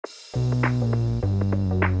Right,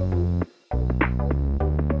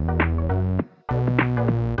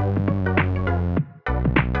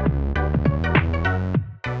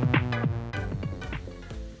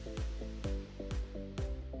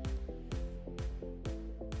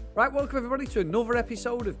 welcome everybody to another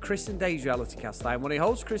episode of Chris and Dave's Reality Cast. I'm one of your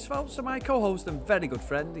hosts, Chris Phelps, and my co-host and very good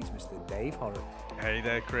friend is Mr. Dave Horrocks. Hey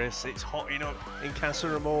there, Chris. It's hotting up in Casa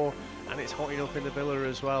Amor, and it's hotting up in the villa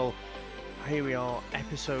as well. Here we are,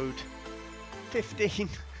 episode 15.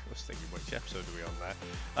 I was thinking, which episode are we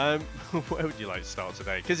on there? Where would you like to start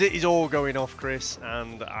today? Because it is all going off, Chris,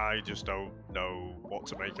 and I just don't know what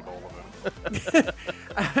to make of all of them.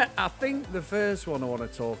 I think the first one I want to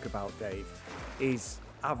talk about, Dave, is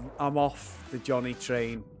I'm off the Johnny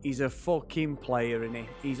train. He's a fucking player, innit?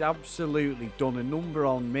 He's absolutely done a number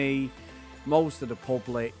on me, most of the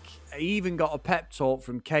public. He even got a pep talk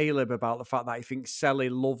from Caleb about the fact that he thinks Selly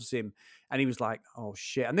loves him. And he was like, oh,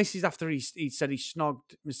 shit. And this is after he said he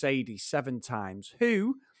snogged Mercedes 7 times,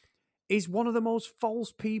 who is one of the most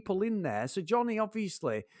false people in there. So Johnny,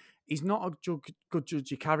 obviously, he's not a good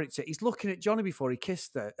judge of character. He's looking at Johnny before he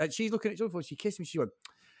kissed her. She's looking at Johnny before she kissed him. She went,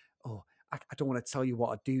 oh, I don't want to tell you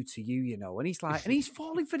what I do to you, you know. And he's like, and he's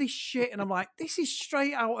falling for this shit. And I'm like, this is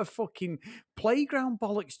straight out of fucking playground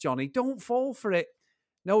bollocks, Johnny. Don't fall for it.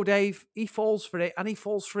 No, Dave, he falls for it, and he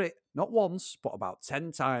falls for it not once, but about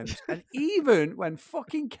 10 times. And even when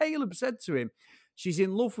fucking Caleb said to him, she's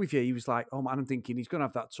in love with you, he was like, oh man, I'm thinking he's going to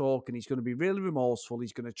have that talk and he's going to be really remorseful.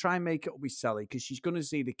 He's going to try and make it up with Sally because she's going to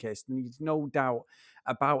see the kiss, and there's no doubt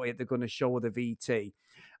about it. They're going to show her the VT.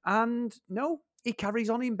 And no, he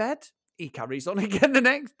carries on in bed. He carries on again the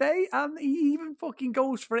next day, and he even fucking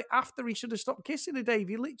goes for it after he should have stopped kissing her, Dave.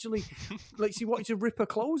 He literally wanted to rip her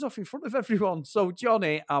clothes off in front of everyone. So,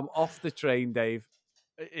 Johnny, I'm off the train, Dave.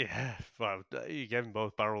 Yeah, well, you gave them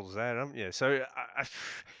both barrels there, haven't you? So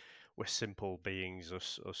we're simple beings,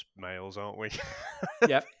 us males, aren't we?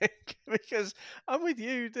 Yep. Because I'm with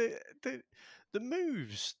you. The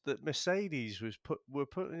moves that Mercedes were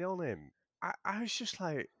putting on him, I was just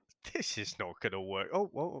like, this is not going to work.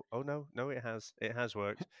 Oh, no, it has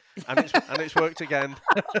worked, and it's worked again.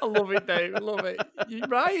 I love it, Dave. I love it. You're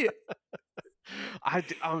right.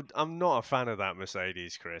 I'm not a fan of that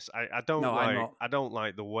Mercedes, Chris. I don't No, I'm not. I don't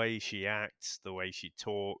like the way she acts, the way she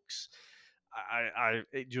talks.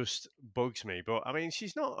 It just bugs me. But I mean,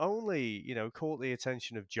 she's not only caught the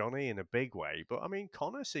attention of Johnny in a big way, but I mean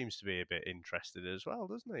Connor seems to be a bit interested as well,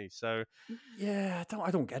 doesn't he? So Yeah,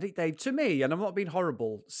 I don't get it, Dave. To me, and I'm not being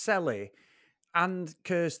horrible, Sally and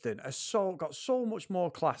Kirsten are got so much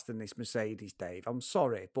more class than this Mercedes, Dave. I'm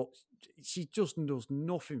sorry, but she just does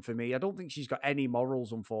nothing for me. I don't think she's got any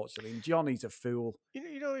morals, unfortunately. And Johnny's a fool.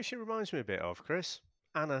 you know who she reminds me a bit of, Chris?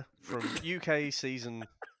 Anna from UK season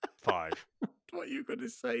 5. What are you going to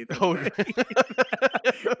say then? Oh.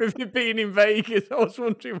 With you being in Vegas, I was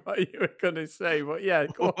wondering what you were going to say. But yeah,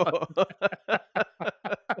 go on.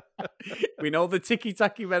 We know the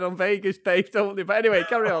ticky-tacky men on Vegas, Dave, don't we? But anyway,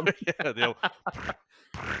 carry on. Yeah, the old...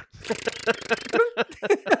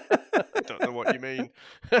 Don't know what you mean.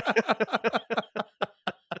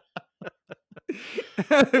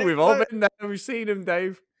 We've all been there. We've seen him,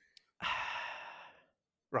 Dave.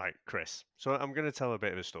 Right, Chris. So I'm going to tell a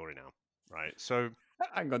bit of a story now. Right, so...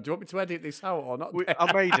 Hang on, do you want me to edit this out or not?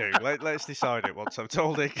 I may do. Let's decide it once I've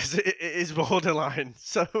told it, because it is borderline.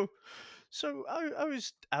 So I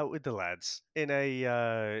was out with the lads in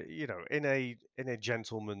a in a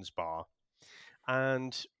gentleman's bar,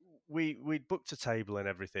 and we'd booked a table and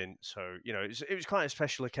everything. So it was quite a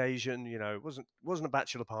special occasion. It wasn't a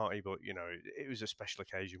bachelor party, but it was a special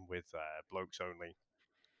occasion with blokes only.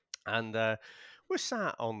 And we're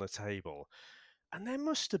sat on the table, and there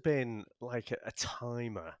must have been like a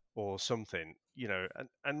timer or something,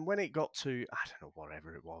 and when it got to, I don't know,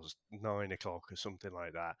 whatever it was, 9 o'clock or something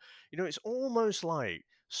like that, it's almost like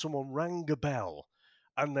someone rang a bell,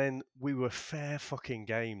 and then we were fair fucking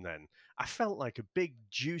game then. I felt like a big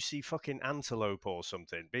juicy fucking antelope or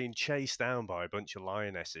something being chased down by a bunch of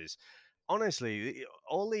lionesses. Honestly,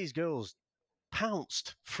 all these girls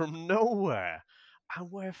pounced from nowhere,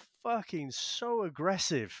 and we're fucking so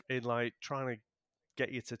aggressive in like trying to get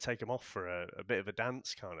you to take them off for a bit of a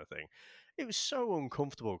dance kind of thing. It was so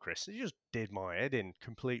uncomfortable, Chris. It just did my head in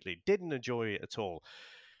completely. Didn't enjoy it at all.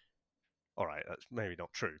 All right, that's maybe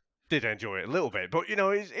not true. Did enjoy it a little bit, but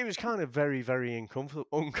it was kind of very, very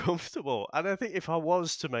uncomfortable. And I think if I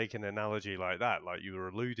was to make an analogy like that, like you were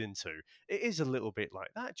alluding to, it is a little bit like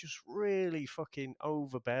that, just really fucking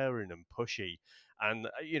overbearing and pushy. And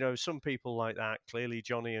some people like that. Clearly,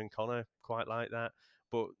 Johnny and Connor quite like that.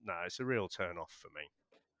 But no, it's a real turn off for me.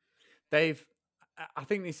 Dave, I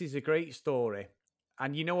think this is a great story.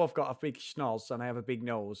 And you know I've got a big schnoz and I have a big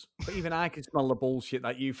nose, but even I can smell the bullshit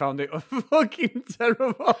that you found it fucking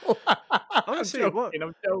terrible. I'm Honestly, joking, I'm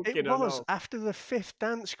it joking, I was know. after the fifth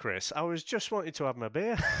dance, Chris. I was just wanting to have my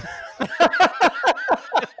beer.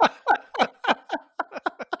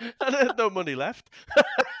 And I had no money left.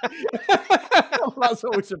 Well, that's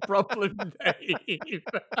always a problem, Dave.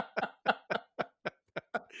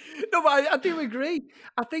 No, but I do agree.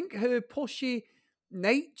 I think her pushy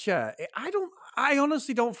nature, I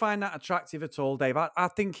honestly don't find that attractive at all, Dave. I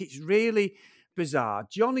think it's really bizarre.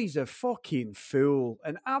 Johnny's a fucking fool,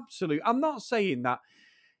 an absolute. I'm not saying that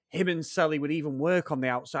him and Sally would even work on the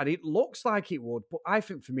outside. It looks like it would, but I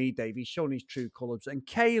think for me, Dave, he's shown his true colours. And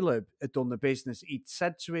Caleb had done the business. He'd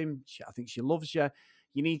said to him, I think she loves you.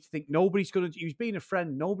 You need to think nobody's going to, he was being a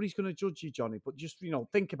friend, nobody's going to judge you, Johnny, but just,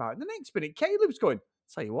 think about it. And the next minute, Caleb's going,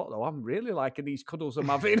 tell you what, though, I'm really liking these cuddles I'm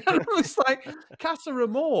having. And it's like, Casa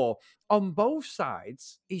Amor on both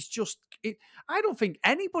sides is just, I don't think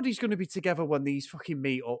anybody's going to be together when these fucking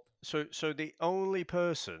meet up. So the only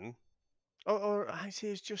person, or has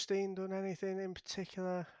Justine done anything in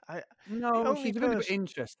particular? The No, only she's a bit person,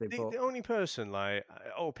 interesting, but the only person like,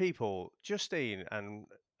 people, Justine and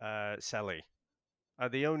Sally are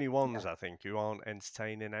the only yeah. ones I think who aren't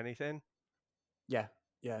entertaining anything. Yeah,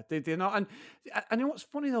 yeah, they're not. And you know what's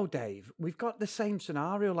funny though, Dave? We've got the same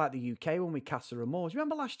scenario like the UK when we Casa Amor. Do you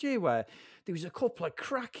remember last year where there was a couple of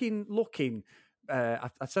cracking looking, I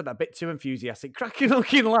said that a bit too enthusiastic, cracking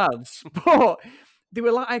looking lads, but they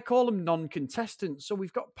were like, I call them non-contestants. So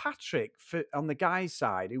we've got Patrick on the guy's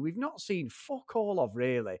side, who we've not seen fuck all of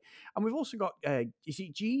really, and we've also got is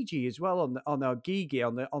it Gigi as well on our Gigi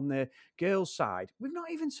on the girls' side. We've not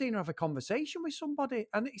even seen her have a conversation with somebody,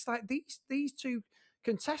 and it's like these two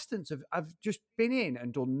contestants have just been in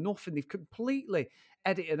and done nothing. They've completely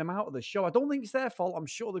edited them out of the show. I don't think it's their fault. I'm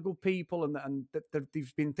sure they're good people and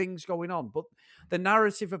there's been things going on, but the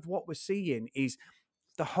narrative of what we're seeing is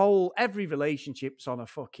every relationship's on a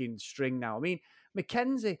fucking string now. I mean,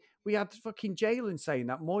 Mackenzie, we had fucking Jalen saying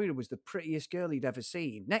that Moira was the prettiest girl he'd ever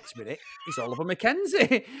seen. Next minute, it's Oliver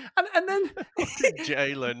Mackenzie. And then Fucking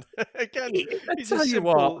Jalen. Again, I he's a tell you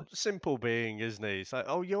what, simple being, isn't he? It's like,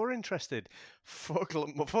 oh, you're interested. Fuck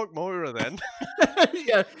Moira then.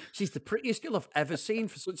 yeah, she's the prettiest girl I've ever seen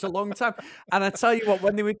for such a long time. And I tell you what,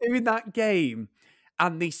 when they were doing that game,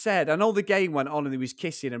 and they said, I know the game went on and they was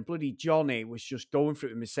kissing, and bloody Johnny was just going for it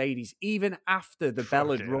with Mercedes. Even after the bell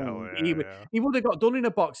had Fucking hell, rung, yeah, yeah. he would have got done in a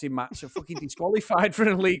boxing match or fucking disqualified for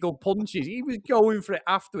illegal punches. He was going for it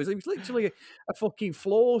afterwards. It was literally a fucking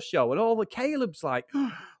floor show. And all the Caleb's like,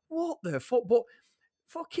 what the fuck? But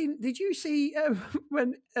fucking, did you see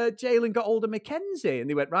when Jalen got hold of Mackenzie and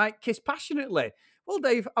they went, right, kiss passionately? Well,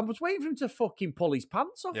 Dave, I was waiting for him to fucking pull his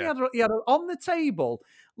pants off. Yeah. He had her on the table,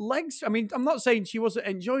 legs. I mean, I'm not saying she wasn't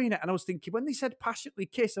enjoying it. And I was thinking, when they said passionately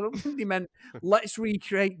kiss, I don't think they meant let's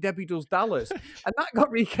recreate Debbie Does Dallas. And that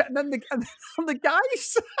got recreated. And then on the guy's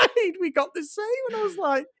side, we got the same. And I was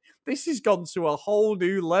like, this has gone to a whole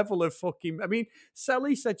new level of fucking. I mean,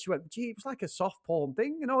 Sally said she went, gee, it was like a soft porn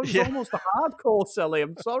thing. It was Yeah. almost a hardcore Sally.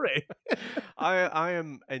 I'm sorry. I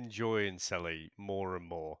am enjoying Sally more and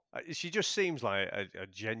more. She just seems like a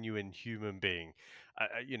genuine human being,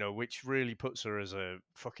 which really puts her as a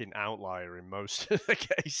fucking outlier in most of the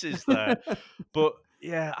cases there. But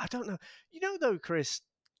yeah, I don't know. Though, Chris,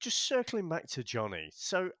 just circling back to Johnny.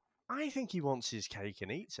 So I think he wants his cake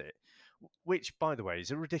and eats it. Which, by the way,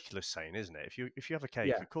 is a ridiculous saying, isn't it? If you have a cake,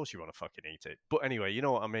 Yeah. of course you want to fucking eat it. But anyway, you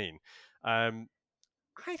know what I mean. Um,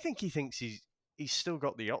 I think he thinks he's still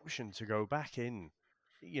got the option to go back in,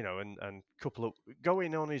 and couple up, go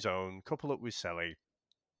in on his own, couple up with Sally,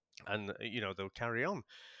 and they'll carry on.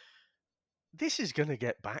 This is going to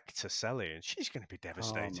get back to Sally, and she's going to be Oh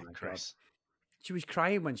devastated, my God. Chris. She was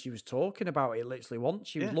crying when she was talking about it. Literally, once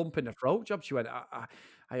she was Yeah, lumping the throat job. She went,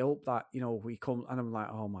 I hope that we come." And I'm like,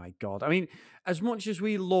 "Oh my God!" I mean, as much as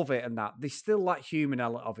we love it and that, there's still that human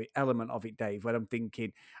element of it, Dave. Where I'm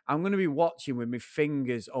thinking, I'm going to be watching with my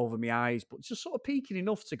fingers over my eyes, but just sort of peeking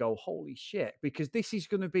enough to go, "Holy shit!" Because this is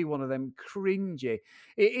going to be one of them cringy.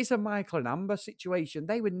 It is a Michael and Amber situation.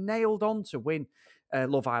 They were nailed on to win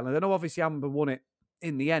Love Island. I know, obviously, Amber won it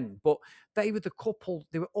in the end, but they were the couple,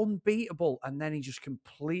 they were unbeatable, and then he just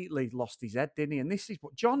completely lost his head, didn't he? And this is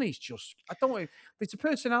what Johnny's just, I don't know, there's a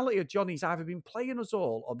personality of Johnny's either been playing us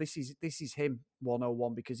all, or this is him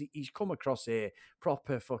 101, because he's come across here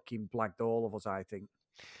proper fucking blagged all of us, I think.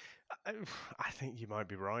 I, I think you might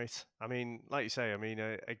be right. I mean, like you say,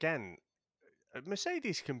 again,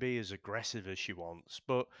 Mercedes can be as aggressive as she wants,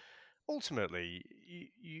 but ultimately,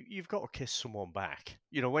 you've got to kiss someone back.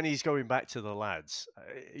 You know, when he's going back to the lads,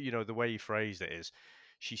 you know, the way he phrased it is,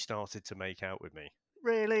 she started to make out with me.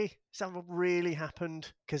 Really? Has that really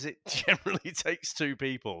happened? Because it generally takes two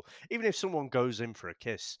people. Even if someone goes in for a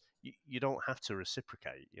kiss, you don't have to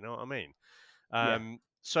reciprocate. You know what I mean? Yeah.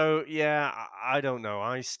 So yeah, I don't know.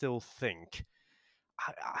 I still think,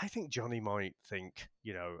 I think Johnny might think,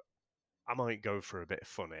 you know, I might go for a bit of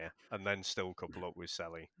fun here and then still couple up with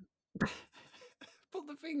Sally. But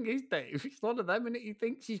the thing is, Dave, it's one of them, and he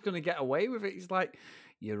thinks he's going to get away with it. He's like,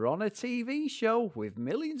 you're on a TV show with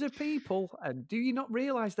millions of people, and do you not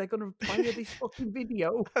realize they're going to play you this fucking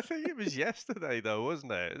video? I think it was yesterday though,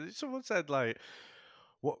 wasn't it? Someone said like,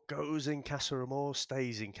 "What goes in Casa Amor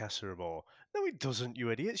stays in Casa Amor." No, it doesn't,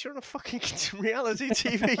 you idiots. You're on a fucking reality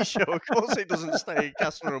TV show. Of course, it doesn't stay in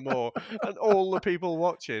Casa Amor, and all the people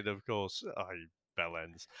watching, of course. I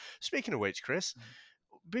bellends. Speaking of which, Chris,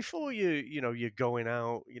 before you're going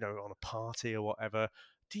out, on a party or whatever,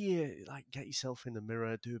 do you like get yourself in the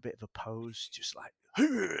mirror, do a bit of a pose, just like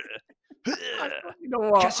You know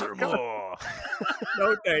what? Casa Amor?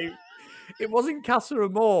 No, Dave. It wasn't Casa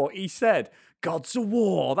Amor. He said, Gods of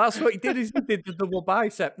War. That's what he did, is he did the double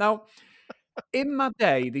bicep. Now, in my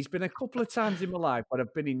day, there's been a couple of times in my life where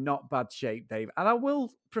I've been in not bad shape, Dave. And I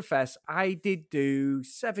will profess, I did do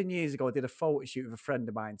 7 years ago, I did a photo shoot with a friend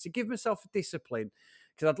of mine to give myself a discipline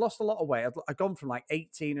because I'd lost a lot of weight. I'd gone from like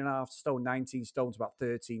 18 and a half stone, 19 stone to about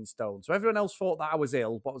 13 stone. So everyone else thought that I was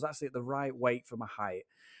ill, but I was actually at the right weight for my height.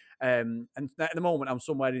 And at the moment, I'm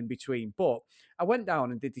somewhere in between. But I went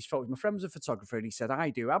down and did this photo. My friend was a photographer, and he said, I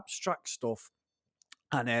do abstract stuff.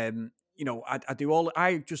 And I do all.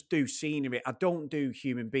 I just do scenery. I don't do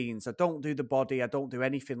human beings. I don't do the body. I don't do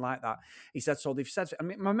anything like that. He said. So they've said. I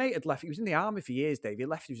mean, my mate had left. He was in the army for years, Dave. He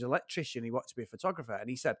left. He was an electrician. He wanted to be a photographer, and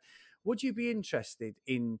he said, "Would you be interested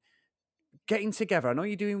in getting together? I know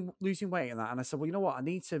you're doing losing weight and that." And I said, "Well, you know what? I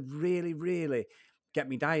need to really, really get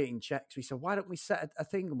my diet in check." So he said, "Why don't we set a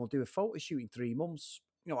thing and we'll do a photo shoot in 3 months?"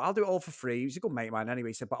 I'll do it all for free. He's a good mate of mine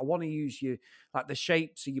anyway. He said, but I want to use you, like the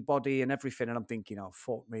shapes of your body and everything. And I'm thinking, oh,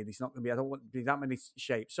 fuck me. There's not going to be, I don't want to be that many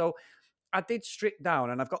shapes. So I did strip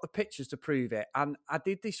down and I've got the pictures to prove it. And I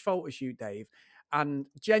did this photo shoot, Dave, and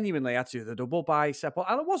genuinely I had to do the double bicep. And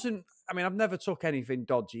I wasn't, I mean, I've never took anything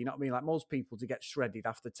dodgy, you know what I mean? Like most people to get shredded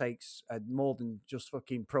after takes more than just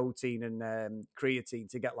fucking protein and creatine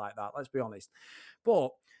to get like that. Let's be honest.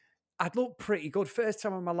 But I'd look pretty good. First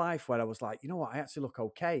time in my life where I was like, you know what, I actually look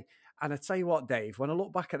okay. And I tell you what, Dave, when I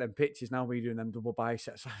look back at them pictures now, me doing them double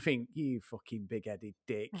biceps, I think you fucking big-headed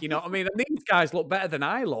dick. You know what I mean? And these guys look better than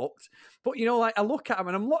I looked. But like I look at him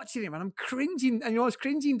and I'm watching him and I'm cringing. And I was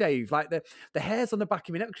cringing, Dave. Like the hairs on the back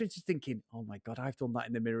of my neck, just thinking, oh my god, I've done that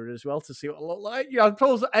in the mirror as well to see what I look like. I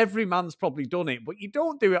suppose every man's probably done it, but you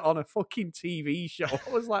don't do it on a fucking TV show. I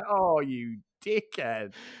was like, oh, you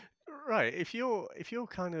dickhead. Right. If you're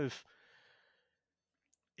kind of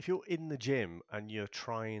if you're in the gym and you're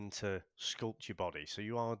trying to sculpt your body, so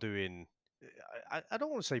you are doing, I don't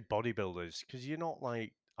want to say bodybuilders because you're not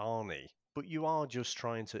like Arnie, but you are just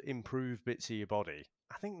trying to improve bits of your body.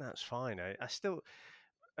 I think that's fine. I still,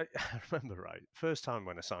 I remember right, first time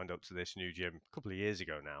when I signed up to this new gym a couple of years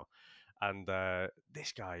ago now, and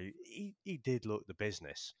this guy, he did look the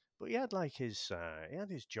business. But he had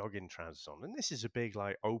his jogging trousers on, and this is a big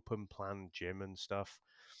like open plan gym and stuff.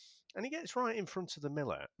 And he gets right in front of the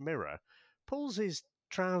mirror, pulls his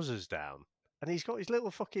trousers down, and he's got his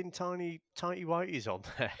little fucking tiny tighty whities on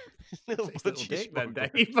there, his little His little budgie dick then, smuggler,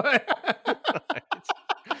 Dave. right?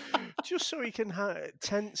 Just so he can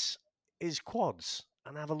tense his quads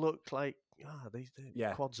and have a look like, the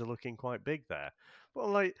Yeah. quads are looking quite big there. But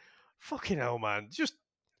I'm like, fucking hell, man, just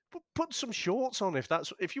put some shorts on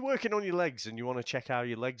if you're working on your legs and you want to check how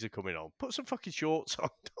your legs are coming on. Put some fucking shorts on.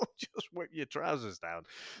 Don't just whip your trousers down.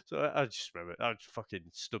 So I just remember I just fucking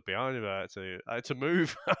stood behind him. I had to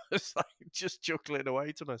move. I was like just chuckling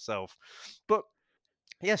away to myself. But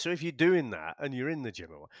yeah, so if you're doing that and you're in the gym,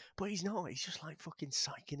 but he's not. He's just like fucking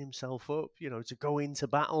psyching himself up, to go into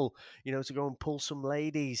battle, to go and pull some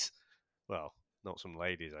ladies. Well, not some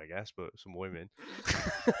ladies, I guess, but some women.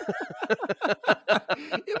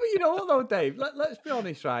 Yeah, but you know what though, Dave? Let's be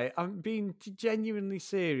honest, right? I'm being genuinely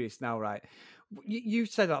serious now, right? You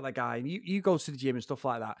said about that guy, and you go to the gym and stuff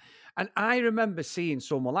like that. And I remember seeing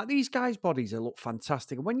someone like these guys' bodies that look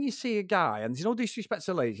fantastic. And when you see a guy, and there's no disrespect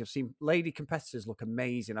to ladies, I've seen lady competitors look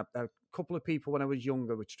amazing. A couple of people when I was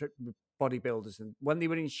younger were bodybuilders, and when they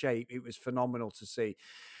were in shape, it was phenomenal to see.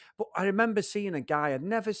 But I remember seeing a guy, I'd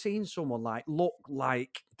never seen someone like look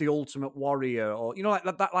like the Ultimate Warrior, or like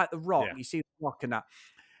that, like the Rock. Yeah. You see the Rock and that.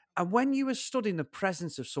 And when you are stood in the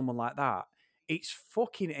presence of someone like that, it's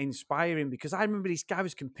fucking inspiring because I remember this guy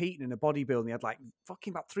was competing in a bodybuilding. He had like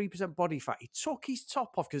fucking about 3% body fat. He took his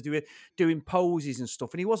top off because they were doing poses and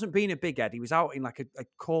stuff. And he wasn't being a big head. He was out in like a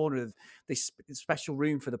corner of this special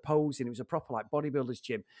room for the posing. It was a proper like bodybuilder's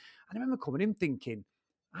gym. And I remember coming in thinking,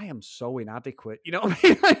 I am so inadequate. You know what I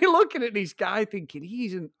mean? Like, you're looking at this guy thinking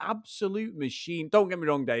he's an absolute machine. Don't get me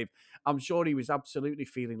wrong, Dave. I'm sure he was absolutely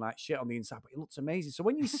feeling like shit on the inside, but he looks amazing. So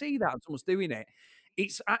when you see that and someone's doing it,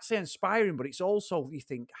 it's actually inspiring, but it's also, you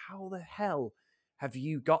think, how the hell have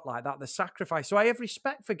you got like that? The sacrifice. So I have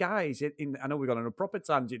respect for guys I know we've gone on a proper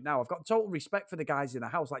tangent now. I've got total respect for the guys in the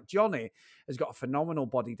house. Like Johnny has got a phenomenal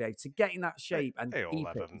body, Dave. To get in that They, shape and they all keep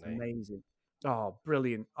have, it is haven't they? amazing. Oh,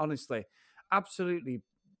 brilliant. Honestly, absolutely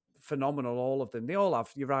phenomenal, all of them. They all have.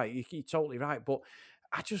 You're right. You're totally right. But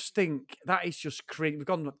I just think that is just cringe. We've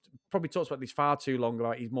gone probably talked about this far too long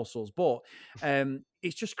about his muscles, but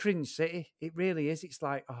it's just cringe city. It really is. It's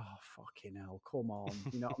like, oh fucking hell, come on.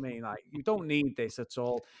 You know what I mean? Like you don't need this at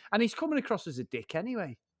all. And he's coming across as a dick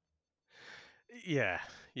anyway. Yeah,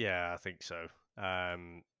 yeah, I think so.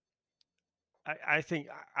 Um, I think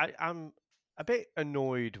I'm a bit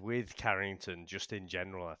annoyed with Carrington just in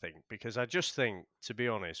general, I think, because I just think, to be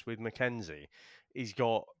honest, with Mackenzie, he's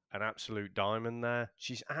got an absolute diamond there.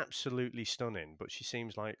 She's absolutely stunning, but she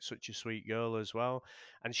seems like such a sweet girl as well.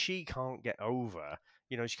 And she can't get over,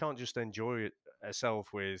 she can't just enjoy herself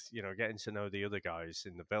with, getting to know the other guys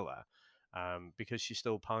in the villa. Because she's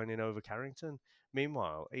still pining over Carrington.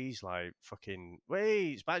 Meanwhile, he's like fucking,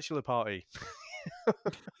 wait, it's bachelor party.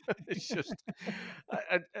 it's just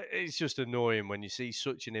it's just annoying when you see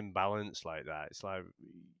such an imbalance like that. It's like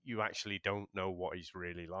you actually don't know what he's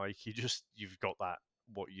really like. You've got that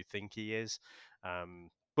what you think he is.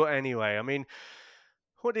 But anyway, I mean,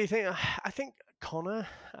 what do you think? I think Connor.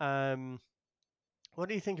 What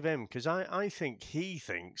do you think of him? Because I think he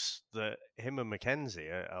thinks that him and Mackenzie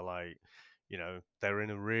are like, they're in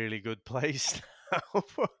a really good place now.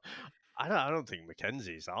 I don't think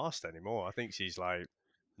Mackenzie's asked anymore. I think she's like,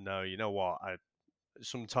 no, you know what?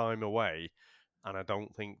 Some time away, and I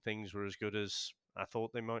don't think things were as good as I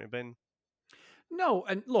thought they might have been. No,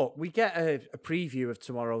 and look, we get a preview of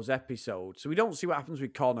tomorrow's episode, so we don't see what happens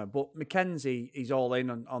with Connor, but Mackenzie is all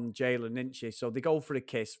in on Jalen, isn't she? So they go for a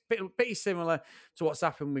kiss. Bit similar to what's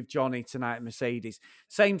happened with Johnny tonight at Mercedes.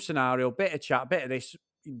 Same scenario, bit of chat, bit of this.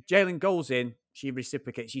 Jalen goes in, she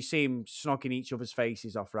reciprocates. You see him snogging each other's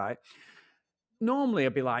faces off, right? Normally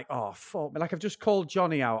I'd be like, oh, fuck me. Like I've just called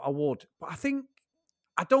Johnny out, I would. But I think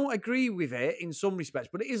I don't agree with it in some respects,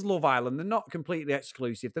 but it is Love Island. They're not completely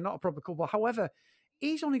exclusive. They're not a proper couple. However,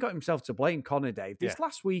 he's only got himself to blame, Connor, Dave. Yeah, This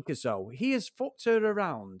last week or so, he has fucked her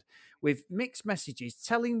around with mixed messages,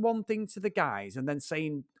 telling one thing to the guys and then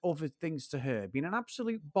saying other things to her, being an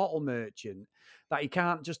absolute bottle merchant that he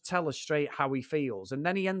can't just tell her straight how he feels. And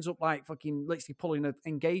then he ends up like fucking literally pulling an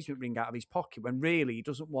engagement ring out of his pocket when really he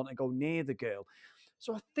doesn't want to go near the girl.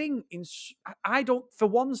 So I think I don't, for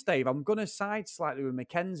once, Dave, I'm going to side slightly with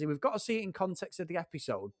Mackenzie. We've got to see it in context of the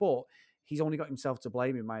episode, but he's only got himself to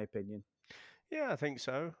blame, in my opinion. yeah, I think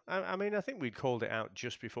so. I mean, I think we'd called it out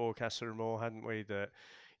just before Casa Amor, hadn't we? That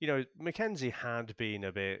Mackenzie had been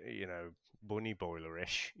a bit, bunny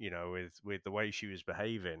boilerish, with the way she was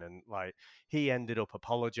behaving, and like he ended up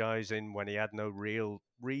apologizing when he had no real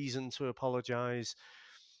reason to apologize.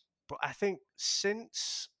 But I think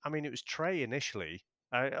since, I mean, it was Trey initially.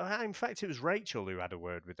 In fact, it was Rachel who had a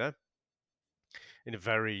word with her in a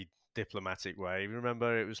very diplomatic way.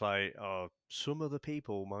 Remember, it was like, oh, some other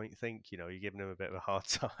people might think, you're giving him a bit of a hard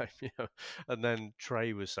time, And then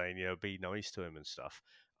Trey was saying, be nice to him and stuff.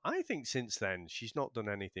 I think since then she's not done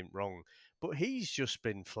anything wrong, but he's just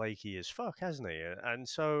been flaky as fuck, hasn't he? And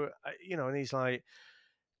so, and he's like,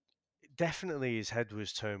 definitely his head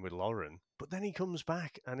was turned with Lauren, but then he comes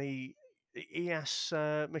back and he asks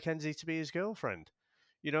Mackenzie to be his girlfriend.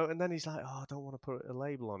 And then he's like, "Oh, I don't want to put a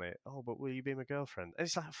label on it. Oh, but will you be my girlfriend?" And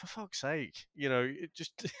it's like, for fuck's sake, it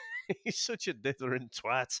just he's such a dithering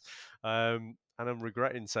twat. And I'm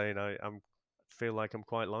regretting saying I'm feel like I'm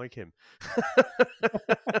quite like him.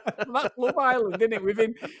 That's Love Island, isn't it?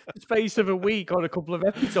 Within the space of a week or a couple of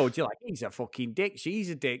episodes, you're like, he's a fucking dick. She's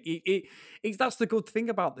a dick. That's the good thing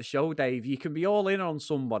about the show, Dave. You can be all in on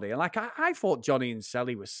somebody. And like, I thought Johnny and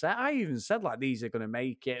Sally was set. I even said, like, these are going to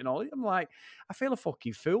make it and all. I'm like, I feel a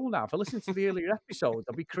fucking fool now. If I listen to the earlier episodes,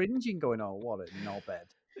 I'll be cringing going, oh, what a knobhead.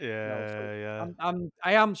 So Yeah, yeah.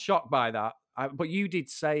 I am shocked by that. But you did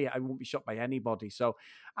say I won't be shocked by anybody. So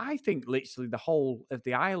I think literally the whole of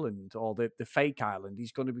the island or the fake island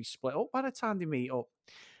is going to be split up by the time they meet up.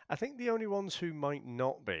 I think the only ones who might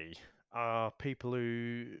not be are people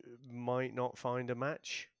who might not find a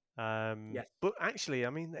match. Yes. But actually, I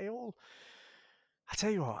mean, they all. I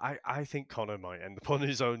tell you what, I think Connor might end up on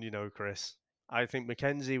his own. Chris. I think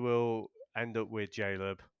Mackenzie will end up with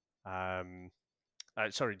Jaleb. Um,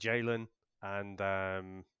 sorry, Jalen, and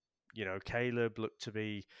Caleb looked to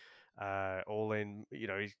be all in.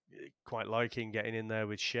 He's quite liking getting in there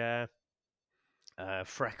with Cher.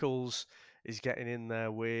 Freckles is getting in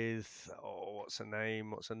there with what's her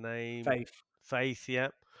name? What's her name? Faith. Faith.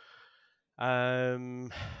 Yep.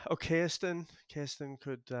 Kirsten. Kirsten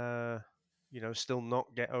could still not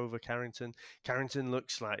get over Carrington. Carrington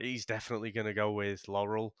looks like he's definitely going to go with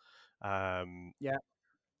Laurel. Um, Yeah.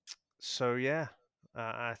 so yeah,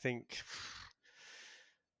 I think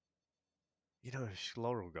if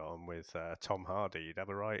Laurel got on with Tom Hardy, you'd have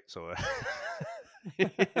a right sort of.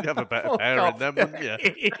 You'd have a better Fuck pairing off, then, wouldn't you?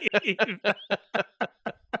 Dave.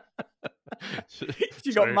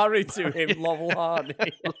 She got Sorry. married to him, Lovell Hardy.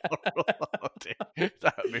 Laurel Hardy.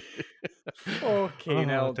 That'd be. Fucking Oh,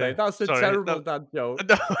 hell, dear. Dave. That's a Sorry. terrible No, dad joke.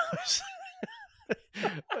 no.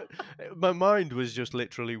 My mind was just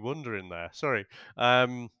literally wandering there. Sorry.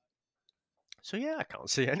 So yeah, I can't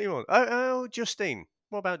see anyone. Oh, Justine.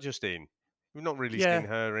 What about Justine? We've not really seen Yeah.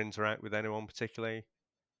 her interact with anyone particularly.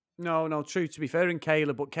 No, true to be fair in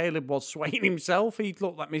Caleb, but Caleb was swaying himself. He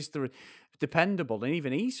looked like Mr. Dependable, and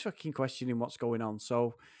even he's fucking questioning what's going on.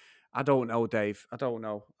 So I don't know, Dave. I don't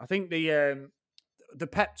know. I think the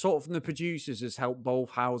pep talk from the producers has helped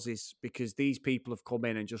both houses because these people have come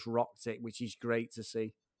in and just rocked it, which is great to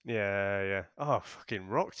see. Yeah, yeah. Oh, fucking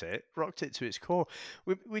rocked it to its core.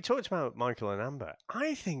 We talked about Michael and Amber.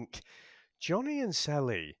 I think Johnny and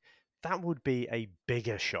Sally, that would be a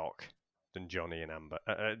bigger shock than Johnny and Amber,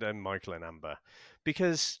 than Michael and Amber,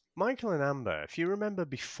 because Michael and Amber, if you remember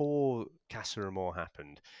before Casa Amor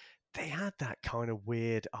happened, they had that kind of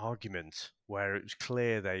weird argument where it was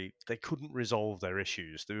clear they couldn't resolve their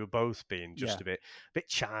issues. They were both being just Yeah. a bit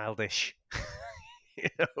childish.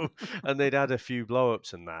 And they'd had a few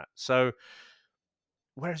blow-ups and that. So,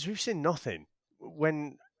 whereas we've seen nothing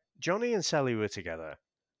when Johnny and Sally were together,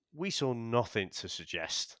 we saw nothing to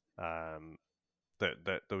suggest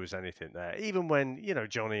that there was anything there. Even when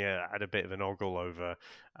Johnny had a bit of an ogle over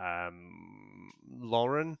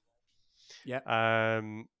Lauren, Yeah.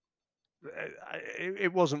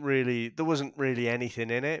 it wasn't really there wasn't really anything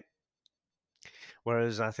in it.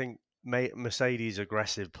 Whereas I think Mercedes'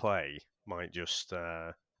 aggressive play might just.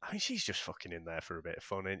 I mean, she's just fucking in there for a bit of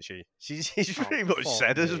fun, isn't she? She's Oh, pretty much fuck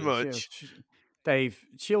said as me. much. Dave,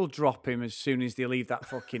 she'll drop him as soon as they leave that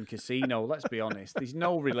fucking casino. Let's be honest. There's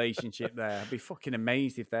no relationship there. I'd be fucking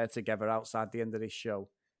amazed if they're together outside the end of this show.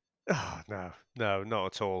 Oh, no, not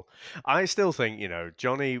at all. I still think,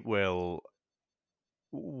 Johnny will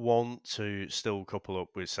want to still couple up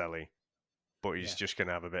with Sally, but he's Yeah. just going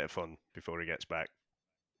to have a bit of fun before he gets back.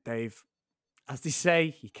 Dave, as they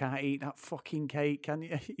say, you can't eat that fucking cake, can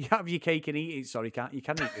you? You have your cake and eat it. Sorry, you can eat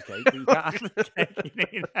the cake, but you can't have the cake and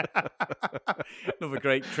eat it. Another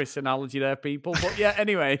great Chris analogy there, people. But yeah,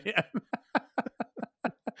 anyway.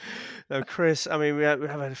 Now, Chris, I mean, we have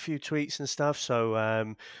had a few tweets and stuff.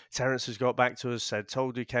 So Terence has got back to us, said,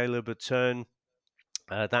 told you Caleb would turn.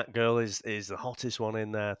 That girl is the hottest one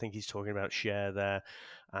in there. I think he's talking about Cher there.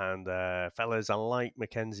 And fellas, I like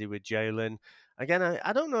Mackenzie with Jalen. Again,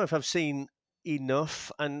 I don't know if I've seen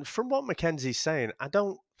enough. And from what Mackenzie's saying, I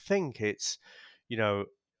don't think it's,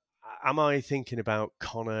 am I thinking about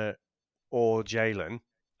Connor or Jalen?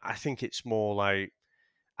 I think it's more like,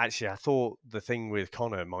 actually, I thought the thing with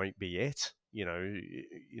Connor might be it.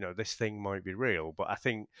 This thing might be real, but I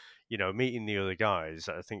think, meeting the other guys,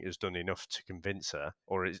 I think has done enough to convince her,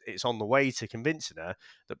 or it's on the way to convincing her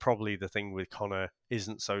that probably the thing with Connor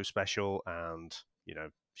isn't so special, and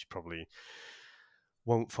she probably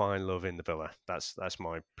won't find love in the villa. That's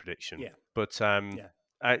my prediction. Yeah. But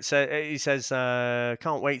Yeah. so he says,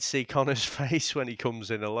 can't wait to see Connor's face when he comes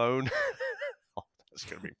in alone. Oh, that's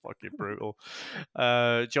going to be fucking brutal.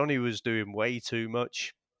 Johnny was doing way too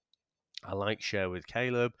much. I like Cher with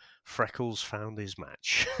Caleb. Freckles found his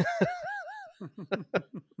match.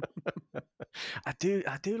 I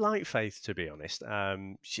do like Faith, to be honest.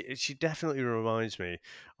 She definitely reminds me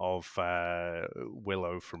of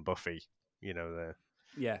Willow from Buffy. The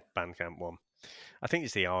Yeah. Bandcamp one. I think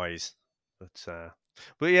it's the eyes,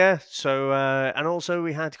 but yeah. So and also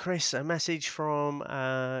we had Chris a message from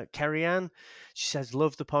Kerry Ann. She says,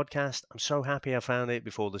 "Love the podcast. I'm so happy I found it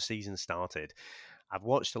before the season started. I've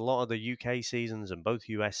watched a lot of the UK seasons and both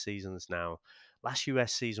US seasons now. Last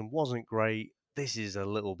US season wasn't great. This is a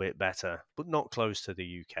little bit better, but not close to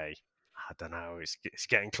the UK. I don't know. It's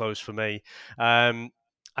getting close for me.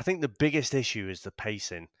 I think the biggest issue is the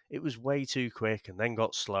pacing. It was way too quick and then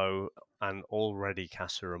got slow, and already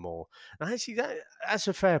Casa Amor. And actually, that's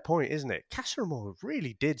a fair point, isn't it? Casa Amor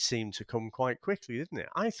really did seem to come quite quickly, didn't it?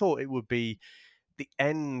 I thought it would be the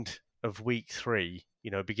end of week 3,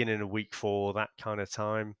 beginning of week 4, that kind of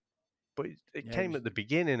time. But it Yeah, came at the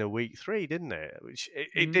beginning of week 3, didn't it? Which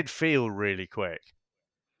it Mhm. did feel really quick.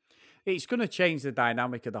 It's going to change the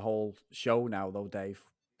dynamic of the whole show now, though, Dave.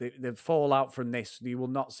 The fallout from this, you will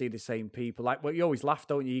not see the same people. Like, well, you always laugh,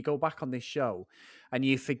 don't you? You go back on this show and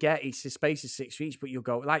you forget it's the space of 6 weeks, but you'll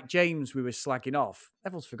go, like James, we were slagging off.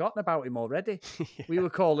 Everyone's forgotten about him already. We were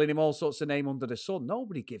calling him all sorts of name under the sun.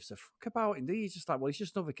 Nobody gives a fuck about him. He's just like, well, he's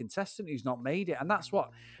just another contestant who's not made it. And that's what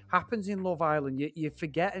happens in Love Island. You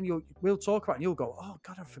forget, and we'll talk about it, and you'll go, oh,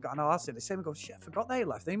 God, I've forgotten. I'll say the same and go, shit, I forgot they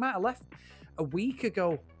left. They might have left a week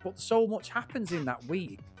ago, but so much happens in that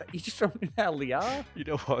week that you just don't know hell they are. You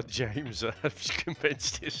know what, James? I'm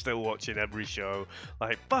convinced he's still watching every show.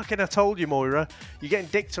 Like, fucking, I told you, Moira. You're getting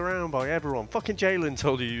dicked around by everyone. Fucking Jalen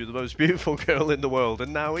told you you're the most beautiful girl in the world,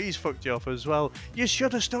 and now he's fucked you off as well. You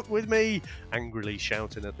should have stuck with me. Angrily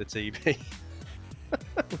shouting at the TV.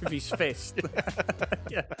 With his fist.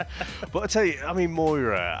 Yeah. But I tell you, I mean,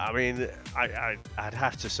 Moira, I'd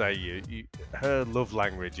have to say, her love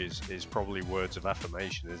language is probably words of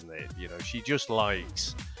affirmation, isn't it? She just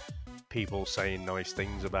likes people saying nice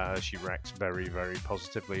things about her. She reacts very, very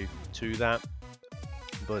positively to that.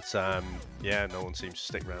 But yeah, no one seems to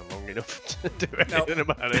stick around long enough to do anything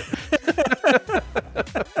about it.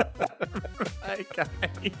 Right,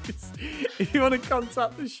 guys. If you want to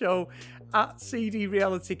contact the show, at CD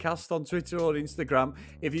Reality Cast on Twitter or Instagram.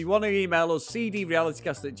 If you want to email us,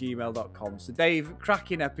 cdrealitycast@gmail.com. So, Dave,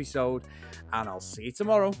 cracking episode, and I'll see you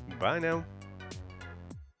tomorrow. Bye now.